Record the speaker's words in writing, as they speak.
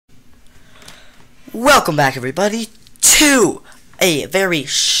Welcome back, everybody, to a very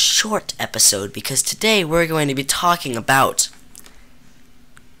short episode, because today we're going to be talking about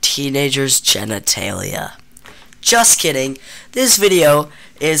teenagers' genitalia. Just kidding. This video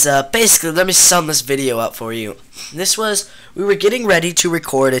is basically, let me sum this video up for you. We were getting ready to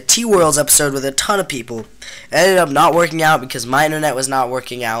record a T-Worlds episode with a ton of people. It ended up not working out because my internet was not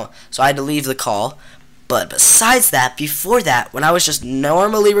working out, so I had to leave the call. But besides that, before that, when I was just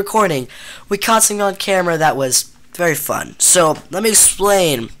normally recording, we caught something on camera that was very fun. So, let me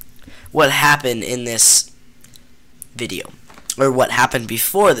explain what happened in this video, or what happened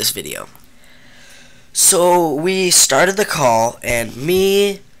before this video. So, we started the call, and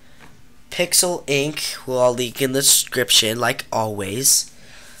me, Pixel Inc., who I'll link in the description, like always.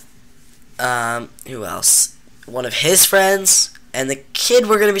 Who else? One of his friends, and the kid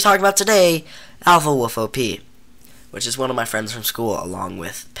we're going to be talking about today, Alpha Wolf OP, which is one of my friends from school, along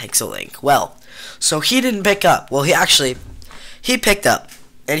with Pixel Inc. Well, so he didn't pick up. Well, he picked up,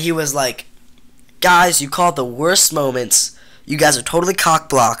 and he was like, guys, you called the worst moments. You guys are totally cock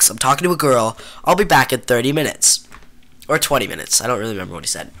blocks. I'm talking to a girl. I'll be back in 30 minutes. Or 20 minutes. I don't really remember what he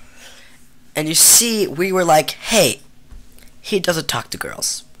said. And you see, we were like, hey, he doesn't talk to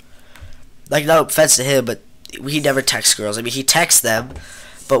girls. Like, no offense to him, but he never texts girls. I mean, he texts them.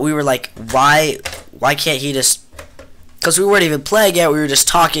 But we were like, why can't he just... Because we weren't even playing yet, we were just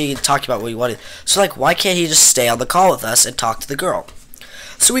talking about what we wanted. So, like, why can't he just stay on the call with us and talk to the girl?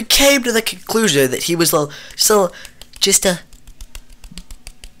 So we came to the conclusion that he was just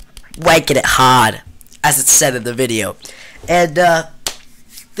wanking it hard, as it said in the video. And,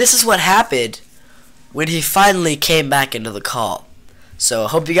 this is what happened when he finally came back into the call. So, I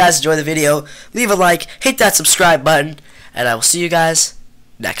hope you guys enjoy the video. Leave a like, hit that subscribe button, and I will see you guys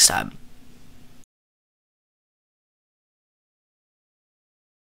next time.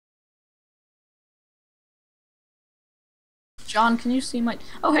 John, can you see my...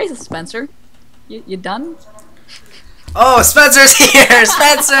 Oh, hey, Spencer. You done? Oh, Spencer's here!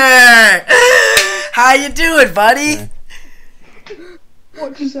 Spencer! How you doing, buddy?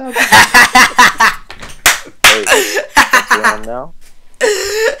 What just happened? Wait, is he on now?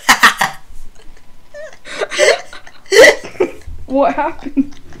 What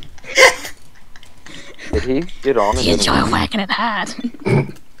happened? Did he get on? You enjoy whacking it hard.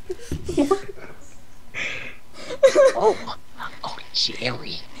 Oh,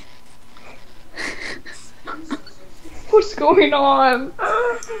 Jerry. What's going on?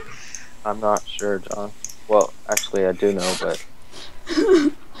 I'm not sure, John. Well, actually, I do know, but...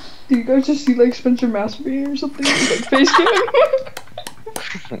 Do you guys just see, like, Spencer masturbating or something? Like, face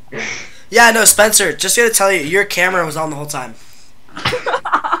cam? Yeah, no, Spencer, just gonna tell you, your camera was on the whole time.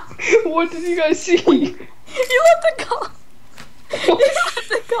 What did you guys see? You let the call. You let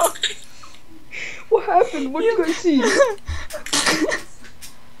the call. What happened? What did you guys see?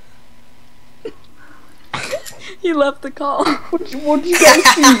 He left the call. What did you guys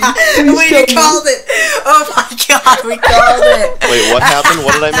see? We called it! Oh my god, we called it! Wait, what happened?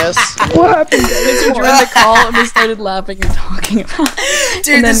 What did I miss? What happened? Spencer joined the call and we started laughing and talking about it.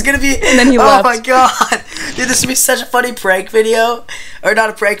 Dude, this is gonna be... And then he left. Oh my god! Dude, this would be such a funny prank video. Or not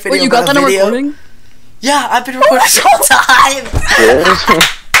a prank video, Wait, you but got that a on video. recording? Yeah, I've been recording this whole time!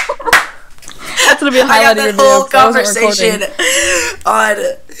 That's gonna be a I highlight got of that your whole video, 'cause I wasn't conversation recording. on...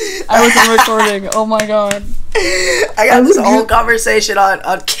 I wasn't recording. Oh my god. I got this whole conversation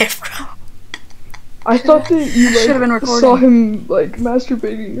on camera. I thought that you Should've been like, recording. saw him like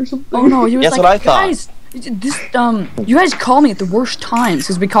masturbating or something. Oh no, he was That's like, what I thought. guys, you guys call me at the worst times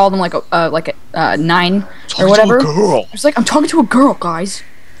because we called him like a 9 or whatever. To a girl. He was like, I'm talking to a girl, guys.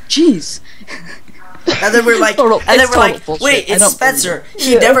 Jeez. And then we're like, bullshit. wait, I it's don't Spencer.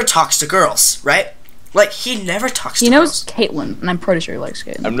 He Yeah. never talks to girls, right? Like, he never talks to He knows girls. Caitlyn, and I'm pretty sure he likes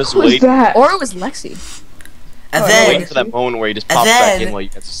Caitlyn. I'm just Who's waiting. that? Or it was Lexi. And Oh, then, Waiting for that moment where he just And pops back then- in while you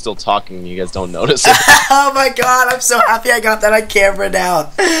guys are still talking and you guys don't notice it. oh my god, I'm so happy I got that on camera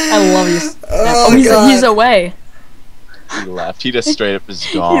now. I love you. Oh, God. He's away. He left. He just straight up is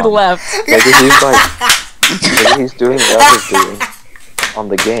gone. He left. Maybe he's like, maybe he's doing what I was doing on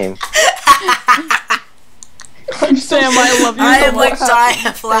the game. Sam, I love you I so am like much. dying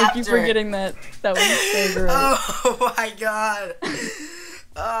of laughter. Thank you for getting that. That was so great. Oh my god.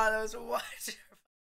 Oh, that was what?